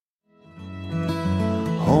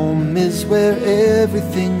home is where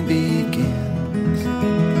everything begins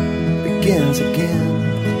again.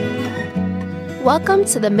 Welcome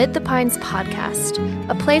to the Mid the Pines podcast,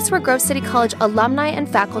 a place where Grove City College alumni and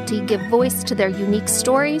faculty give voice to their unique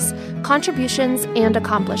stories, contributions, and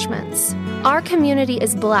accomplishments. Our community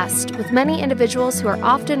is blessed with many individuals who are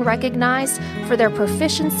often recognized for their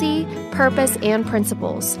proficiency, purpose, and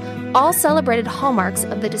principles, all celebrated hallmarks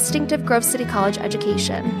of the distinctive Grove City College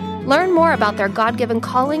education. Learn more about their God-given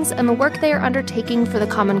callings and the work they are undertaking for the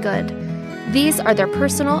common good. These are their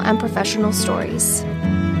personal and professional stories.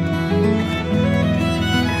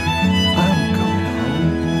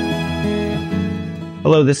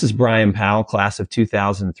 Hello, this is Brian Powell, class of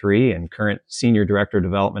 2003 and current Senior Director of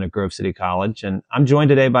Development at Grove City College. And I'm joined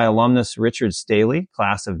today by alumnus Richard Staley,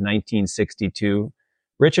 class of 1962.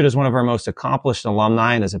 Richard is one of our most accomplished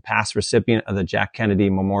alumni and is a past recipient of the Jack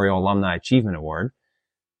Kennedy Memorial Alumni Achievement Award.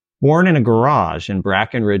 Born in a garage in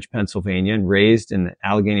Bracken Ridge, Pennsylvania, and raised in the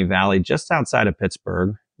Allegheny Valley just outside of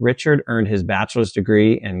Pittsburgh, Richard earned his bachelor's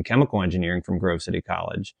degree in chemical engineering from Grove City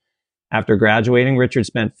College. After graduating, Richard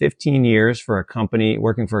spent 15 years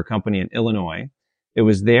working for a company in Illinois. It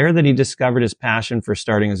was there that he discovered his passion for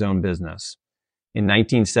starting his own business. In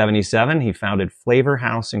 1977, he founded Flavor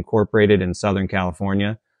House Incorporated in Southern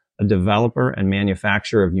California, a developer and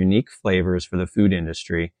manufacturer of unique flavors for the food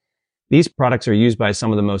industry. These products are used by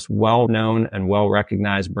some of the most well-known and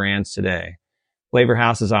well-recognized brands today. Flavor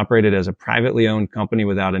House has operated as a privately owned company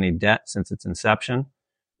without any debt since its inception.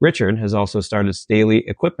 Richard has also started Staley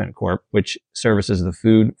Equipment Corp., which services the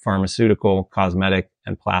food, pharmaceutical, cosmetic,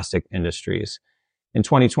 and plastic industries. In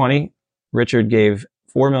 2020, Richard gave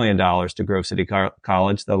 $4 million to Grove City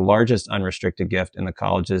College, the largest unrestricted gift in the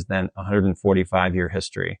college's then 145-year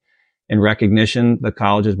history. In recognition, the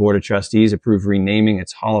college's Board of Trustees approved renaming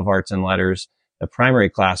its Hall of Arts and Letters, the primary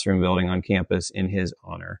classroom building on campus, in his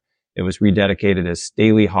honor. It was rededicated as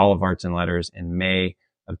Staley Hall of Arts and Letters in May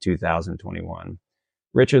of 2021.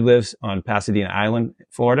 Richard lives on Pasadena Island,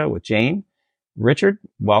 Florida with Jane. Richard,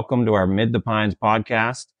 welcome to our Mid the Pines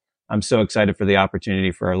podcast. I'm so excited for the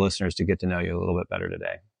opportunity for our listeners to get to know you a little bit better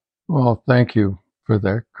today. Well, thank you for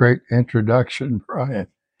that great introduction, Brian.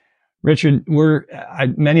 Richard,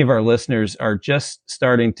 many of our listeners are just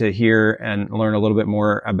starting to hear and learn a little bit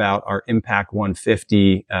more about our Impact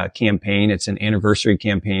 150 campaign. It's an anniversary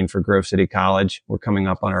campaign for Grove City College. We're coming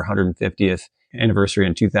up on our 150th anniversary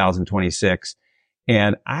in 2026.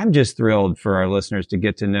 And I'm just thrilled for our listeners to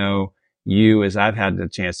get to know you as I've had the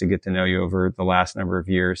chance to get to know you over the last number of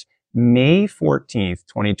years. May 14th,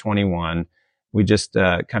 2021, we just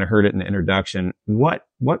kind of heard it in the introduction. What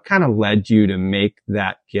kind of led you to make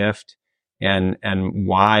that gift and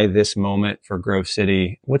why this moment for Grove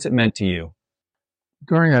City? What's it meant to you?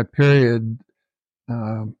 During that period,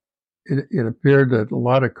 it appeared that a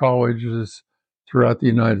lot of colleges throughout the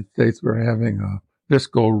United States were having a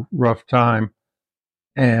fiscal rough time.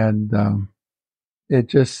 And it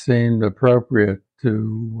just seemed appropriate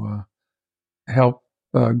to help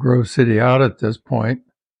Grove City out at this point.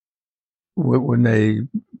 When they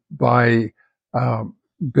buy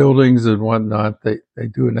buildings and whatnot, they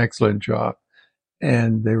do an excellent job.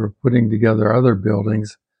 And they were putting together other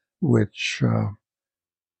buildings, which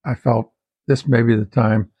I felt this may be the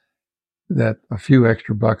time that a few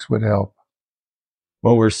extra bucks would help.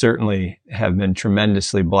 Well, we certainly have been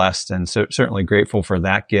tremendously blessed and certainly grateful for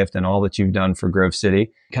that gift and all that you've done for Grove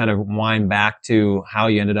City. Kind of wind back to how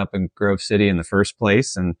you ended up in Grove City in the first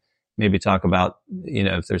place and maybe talk about,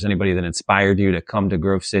 if there's anybody that inspired you to come to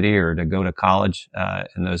Grove City or to go to college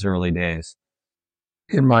in those early days.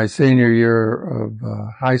 In my senior year of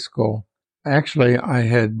high school, actually, I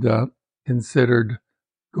had considered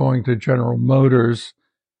going to General Motors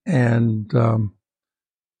and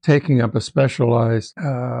taking up a specialized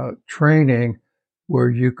training where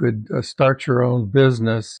you could start your own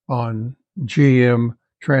business on GM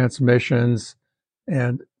transmissions.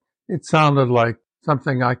 And it sounded like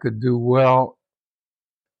something I could do well.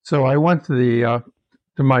 So I went to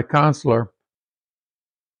my counselor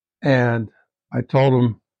and I told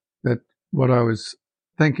him that what I was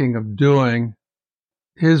thinking of doing.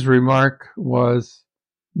 His remark was,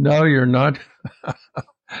 "No, you're not.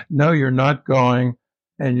 No, you're not going.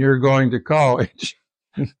 And you're going to college."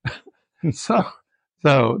 So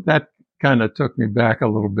that kind of took me back a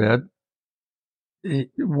little bit.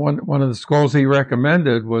 One of the schools he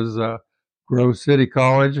recommended was Grove City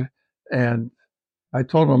College, and I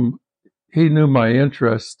told him he knew my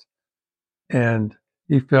interest, and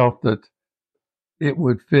he felt that it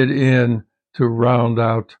would fit in to round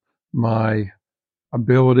out my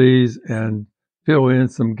abilities and fill in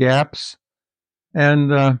some gaps,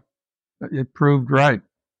 and it proved right.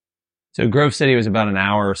 So Grove City was about an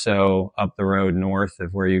hour or so up the road north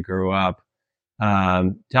of where you grew up.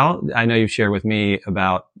 I know you've shared with me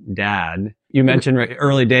about Dad. You mentioned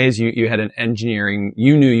early days you had an engineering,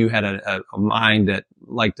 you knew you had a mind that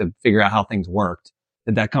liked to figure out how things worked.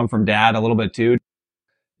 Did that come from Dad a little bit too?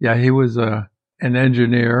 Yeah, he was an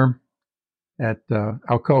engineer at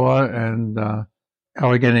Alcoa and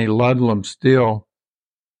Allegheny Ludlam Steel.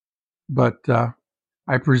 But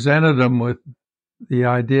I presented him with the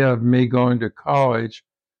idea of me going to college,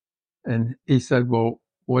 and he said, "Well,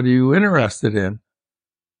 what are you interested in?"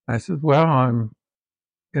 I said, "Well, I'm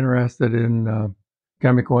interested in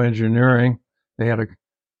chemical engineering." They had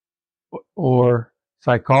or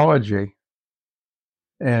psychology,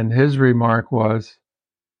 and his remark was,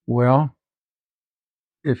 "Well,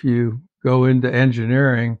 if you go into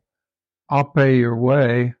engineering, I'll pay your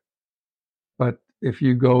way, but if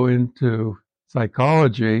you go into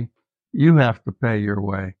psychology, you have to pay your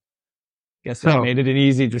way." Guess that made it an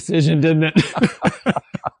easy decision, didn't it?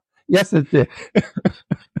 Yes, it did.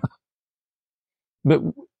 But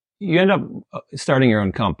you end up starting your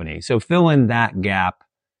own company. So fill in that gap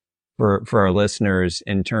for our listeners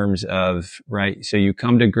in terms of, right? So you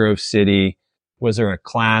come to Grove City. Was there a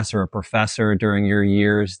class or a professor during your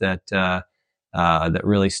years that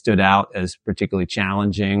really stood out as particularly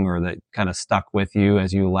challenging or that kind of stuck with you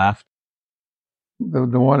as you left?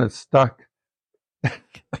 The one that stuck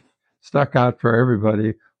out for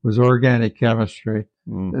everybody was organic chemistry,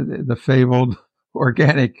 the fabled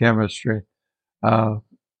organic chemistry. That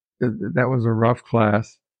was a rough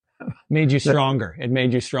class. Made you stronger. It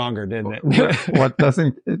made you stronger, didn't it?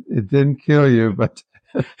 It didn't kill you, but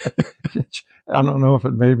I don't know if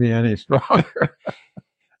it made me any stronger.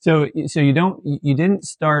 So you didn't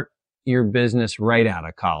start your business right out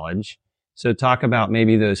of college. So talk about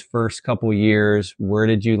maybe those first couple years. Where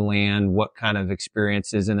did you land? What kind of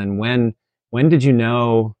experiences? And then when did you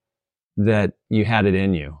know that you had it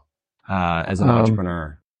in you as an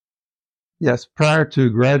entrepreneur? Yes, prior to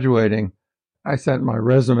graduating, I sent my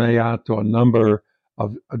resume out to a number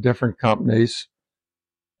of different companies,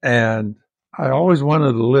 and I always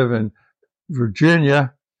wanted to live in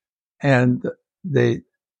Virginia, and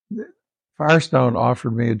Firestone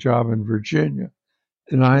offered me a job in Virginia,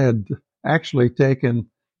 and I had actually taken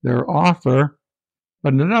their offer,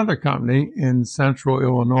 but another company in central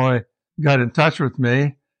Illinois got in touch with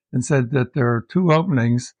me and said that there are 2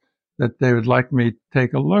 openings that they would like me to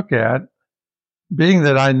take a look at. Being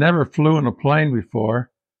that I never flew in a plane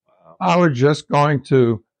before, I was just going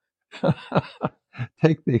to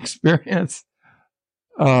take the experience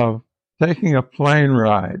of taking a plane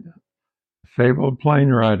ride, fabled plane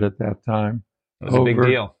ride at that time. It was a big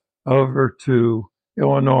deal. Over to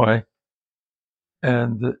Illinois.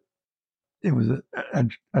 And it was a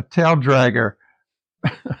tail dragger.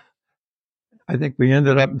 I think we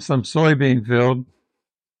ended up in some soybean field,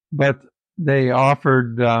 but they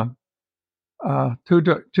offered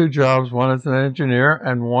two jobs, one as an engineer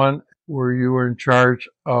and one where you were in charge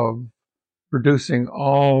of producing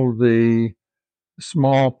all the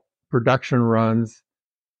small production runs.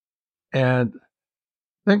 And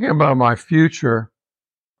thinking about my future,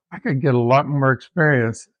 I could get a lot more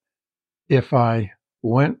experience if I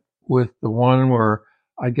went with the one where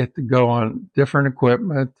I get to go on different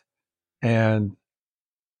equipment and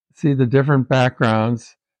see the different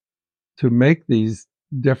backgrounds to make these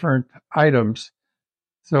different items.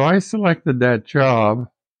 So I selected that job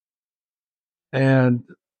and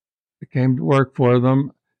came to work for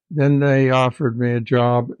them. Then they offered me a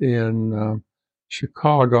job in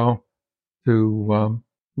Chicago to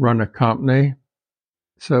run a company.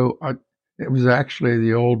 So it was actually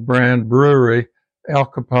the old brand brewery, Al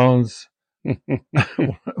Capone's,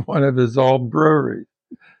 one of his old breweries.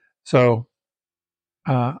 So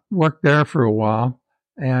worked there for a while,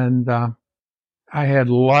 and I had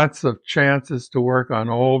lots of chances to work on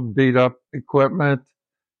old beat up equipment,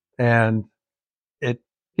 and it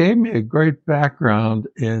gave me a great background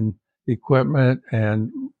in equipment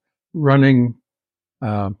and running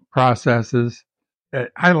processes.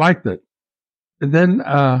 I liked it. And then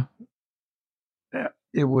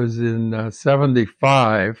it was in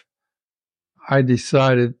 75, I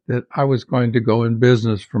decided that I was going to go in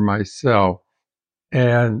business for myself.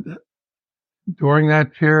 And during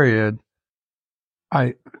that period,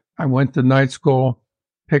 I went to night school,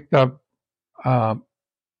 picked up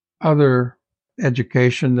other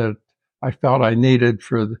education that I felt I needed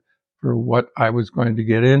for what I was going to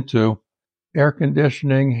get into: air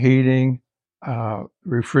conditioning, heating,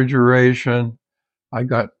 refrigeration. I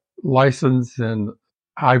got licensed in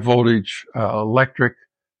high voltage electric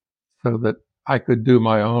so that I could do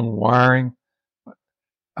my own wiring.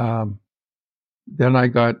 Then I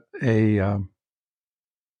got a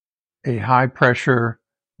high pressure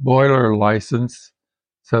boiler license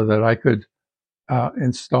so that I could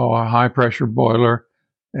install a high pressure boiler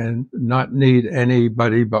and not need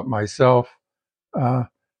anybody but myself. I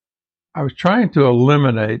was trying to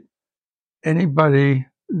eliminate anybody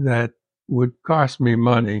that would cost me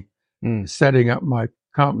money setting up my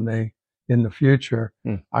company in the future.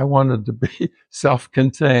 I wanted to be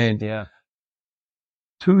self-contained. Yeah.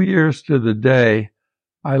 2 years to the day,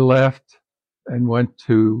 I left and went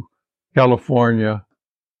to California.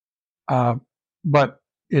 But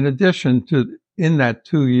in addition to, in that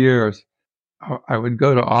 2 years, I would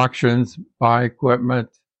go to auctions, buy equipment,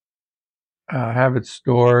 have it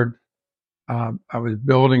stored. I was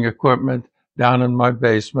building equipment down in my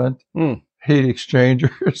basement, heat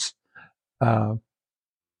exchangers,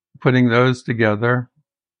 putting those together.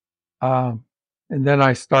 And then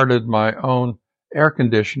I started my own air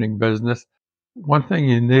conditioning business. One thing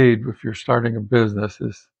you need if you're starting a business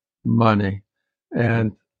is money.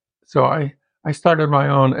 And so I started my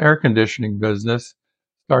own air conditioning business,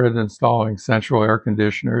 started installing central air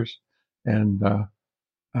conditioners and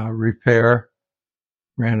repair,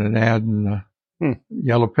 ran an ad in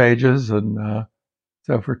Yellow Pages. And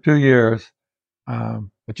so for 2 years.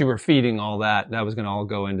 But you were feeding all that. That was going to all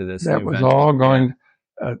go into this. That was all going,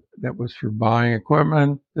 that was for buying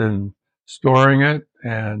equipment and storing it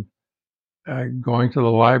and going to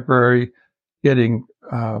the library, getting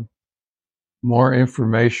more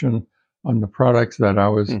information on the products that I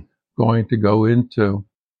was going to go into.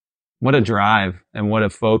 What a drive and what a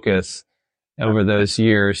focus over those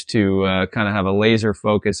years to kind of have a laser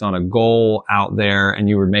focus on a goal out there, and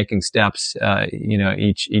you were making steps,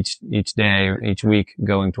 each day, each week,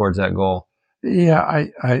 going towards that goal. Yeah,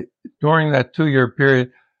 I during that 2-year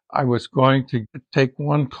period, I was going to take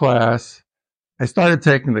one class. I started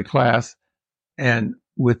taking the class, and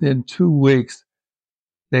within 2 weeks,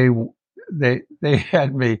 they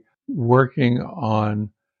had me working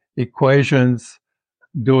on equations,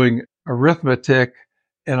 doing arithmetic,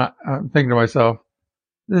 and I'm thinking to myself,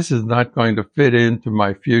 this is not going to fit into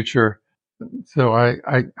my future. So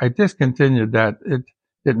I discontinued that. It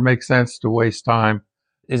didn't make sense to waste time.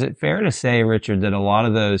 Is it fair to say, Richard, that a lot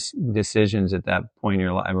of those decisions at that point in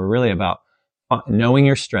your life were really about knowing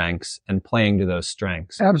your strengths and playing to those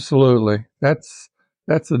strengths? Absolutely. That's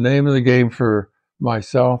the name of the game for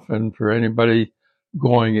myself and for anybody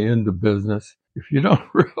going into business. If you don't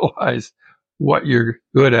realize what you're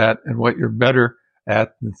good at and what you're better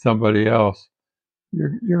at than somebody else,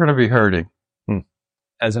 you're going to be hurting.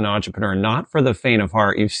 As an entrepreneur, not for the faint of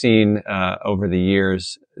heart. You've seen over the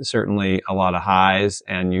years certainly a lot of highs,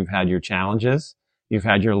 and you've had your challenges, you've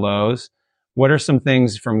had your lows. What are some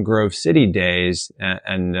things from Grove City days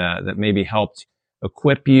and that maybe helped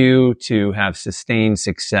equip you to have sustained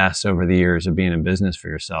success over the years of being in business for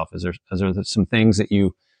yourself? Is there some things that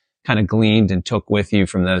you kind of gleaned and took with you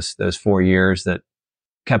from those 4 years that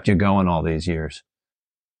kept you going all these years?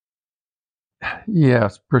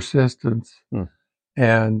 Yes, persistence.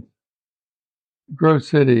 And Grove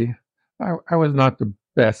City, I was not the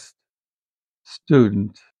best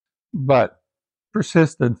student, but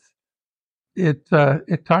persistence, it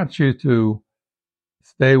taught you to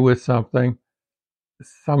stay with something.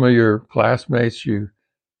 Some of your classmates, you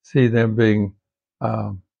see them being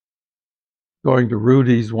going to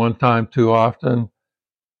Rudy's one time too often,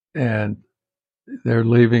 and they're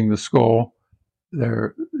leaving the school.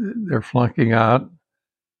 They're flunking out,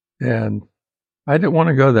 and I didn't want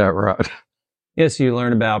to go that route. Yes, you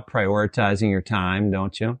learn about prioritizing your time,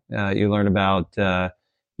 don't you? You learn about, how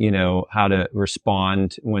to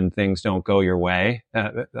respond when things don't go your way.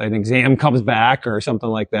 An exam comes back or something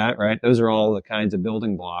like that, right? Those are all the kinds of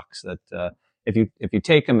building blocks that, if you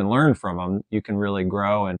take them and learn from them, you can really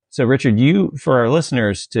grow. And so, Richard, for our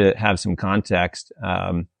listeners to have some context,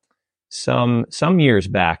 some years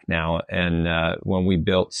back now, and when we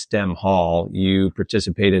built STEM Hall, you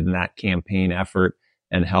participated in that campaign effort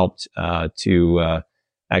and helped to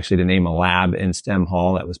name a lab in STEM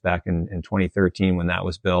Hall. That was back in 2013 when that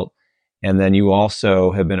was built. And then you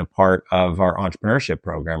also have been a part of our entrepreneurship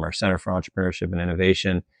program, our Center for Entrepreneurship and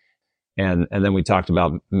Innovation. And then we talked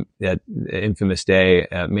about that infamous day,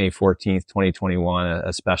 May 14th, 2021,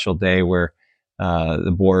 a special day where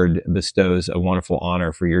the board bestows a wonderful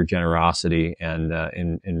honor for your generosity and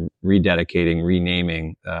in rededicating,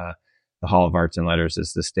 renaming the Hall of Arts and Letters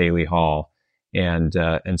as the Staley Hall. And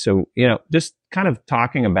so, just kind of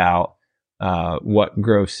talking about what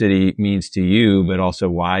Grove City means to you, but also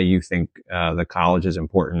why you think the college is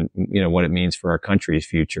important, what it means for our country's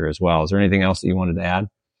future as well. Is there anything else that you wanted to add?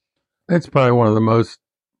 It's probably one of the most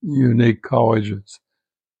unique colleges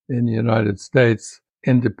in the United States,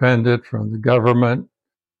 independent from the government.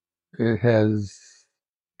 It has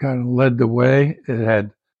kind of led the way. It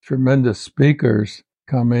had tremendous speakers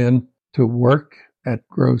come in to work at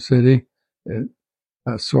Grove City, at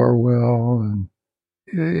Sorwell, and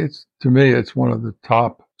to me, it's one of the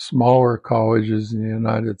top smaller colleges in the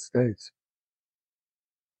United States.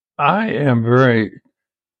 I am very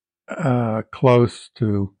close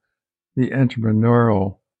to the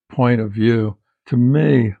entrepreneurial point of view. To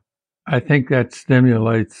me, I think that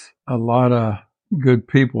stimulates a lot of good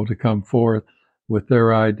people to come forth with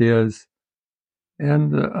their ideas.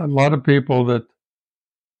 And a lot of people that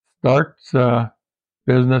start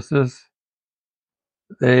businesses,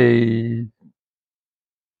 a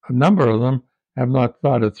number of them have not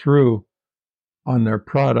thought it through on their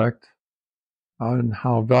product, on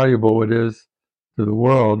how valuable it is to the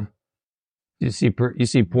world. You see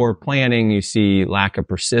poor planning. You see lack of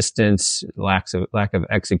persistence, lack of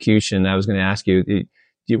execution. I was going to ask you,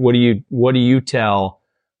 what do you tell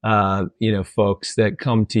folks that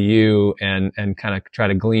come to you and kind of try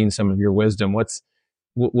to glean some of your wisdom? What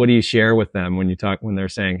do you share with them when they're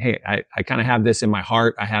saying, hey, I kind of have this in my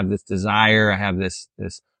heart, I have this desire, I have this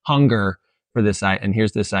hunger for this, and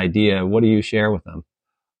here's this idea. What do you share with them?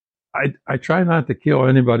 I try not to kill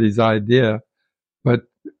anybody's idea, but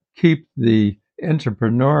keep the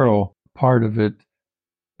entrepreneurial part of it.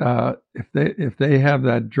 If they have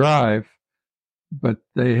that drive, but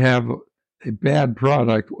they have a bad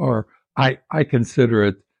product, or I consider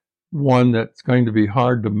it one that's going to be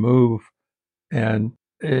hard to move, and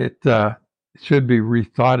it should be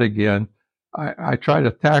rethought again. I try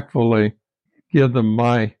to tactfully give them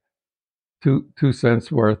my 2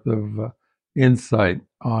 cents worth of insight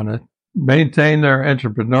on it. Maintain their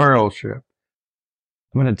entrepreneurship.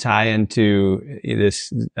 I'm going to tie into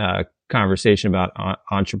this conversation about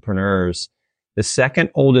entrepreneurs. The second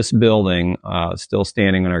oldest building still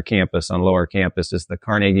standing on our campus, on Lower Campus, is the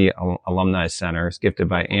Carnegie Alumni Center. It's gifted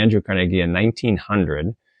by Andrew Carnegie in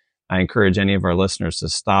 1900. I encourage any of our listeners to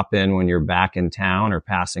stop in when you're back in town or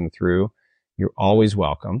passing through. You're always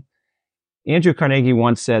welcome. Andrew Carnegie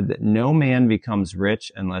once said that no man becomes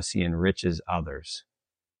rich unless he enriches others.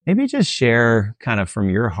 Maybe just share kind of from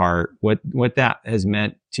your heart what that has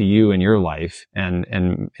meant to you in your life, and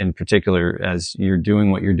in particular as you're doing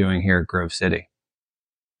what you're doing here at Grove City.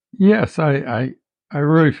 Yes, I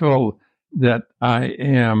really feel that I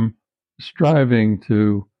am striving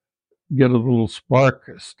to get a little spark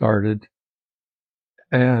started,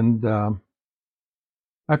 and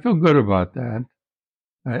I feel good about that.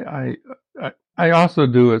 I also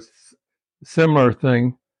do a similar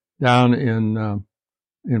thing down in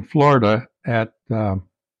Florida at a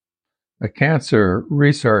cancer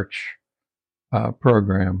research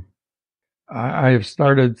program. I have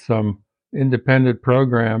started some independent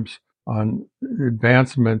programs on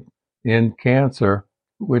advancement in cancer,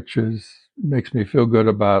 which makes me feel good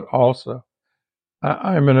about also.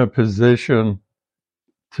 I'm in a position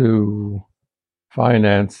to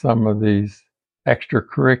finance some of these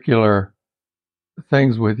extracurricular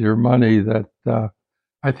things with your money that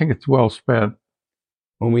I think it's well spent.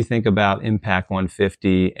 When we think about Impact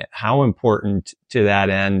 150, how important to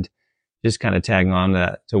that end, just kind of tagging on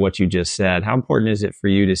to what you just said, how important is it for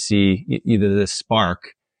you to see either this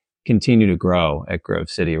spark continue to grow at Grove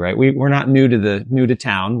City, right? We're not new to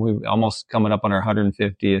town. We're almost coming up on our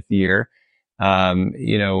 150th year. How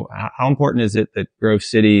important is it that Grove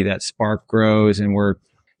City, that spark grows and we're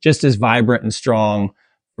just as vibrant and strong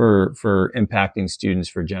for impacting students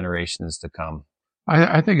for generations to come?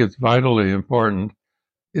 I think it's vitally important.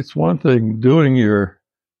 It's one thing doing your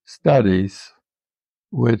studies,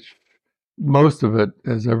 which most of it,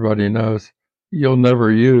 as everybody knows, you'll never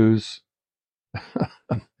use.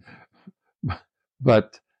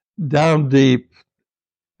 But down deep,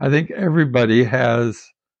 I think everybody has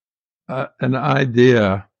an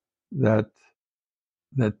idea that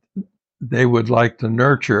they would like to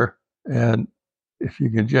nurture, and if you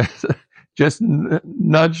can just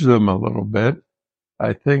nudge them a little bit,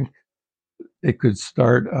 I think it could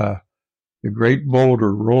start a great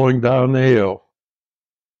boulder rolling down the hill.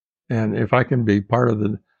 And if I can be part of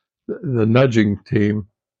the nudging team,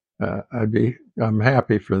 I'm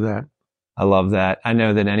happy for that. I love that. I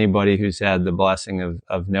know that anybody who's had the blessing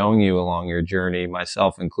of knowing you along your journey,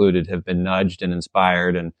 myself included, have been nudged and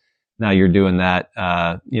inspired. And now you're doing that,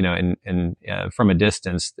 from a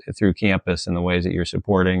distance through campus in the ways that you're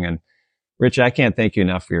supporting. And Rich, I can't thank you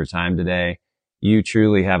enough for your time today. You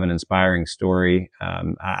truly have an inspiring story.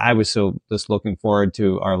 I was so just looking forward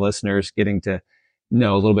to our listeners getting to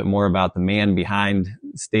know a little bit more about the man behind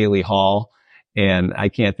Staley Hall And I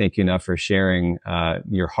can't thank you enough for sharing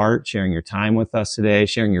your heart, sharing your time with us today,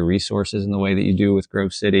 sharing your resources in the way that you do with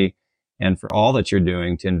Grove City, and for all that you're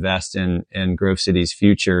doing to invest in Grove City's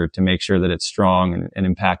future to make sure that it's strong and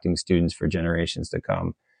impacting students for generations to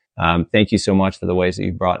come. Thank you so much for the ways that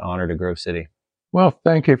you've brought honor to Grove City. Well,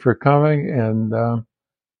 thank you for coming and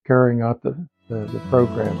carrying out the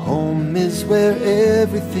program. Home is where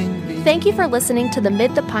everything begins. Thank you for listening to the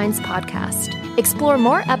Mid the Pines podcast. Explore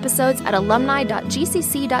more episodes at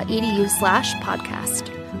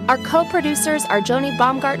alumni.gcc.edu/podcast. Our co-producers are Joni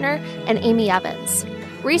Baumgartner and Amy Evans.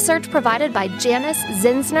 Research provided by Janice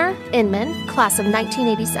Zinsner Inman, class of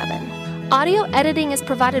 1987. Audio editing is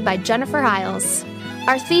provided by Jennifer Hiles.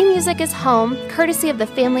 Our theme music is Home, courtesy of the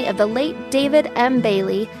family of the late David M.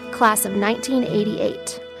 Bailey, class of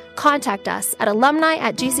 1988. Contact us at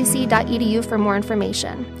alumni@gcc.edu for more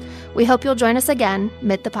information. We hope you'll join us again,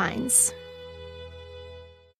 Mid the Pines.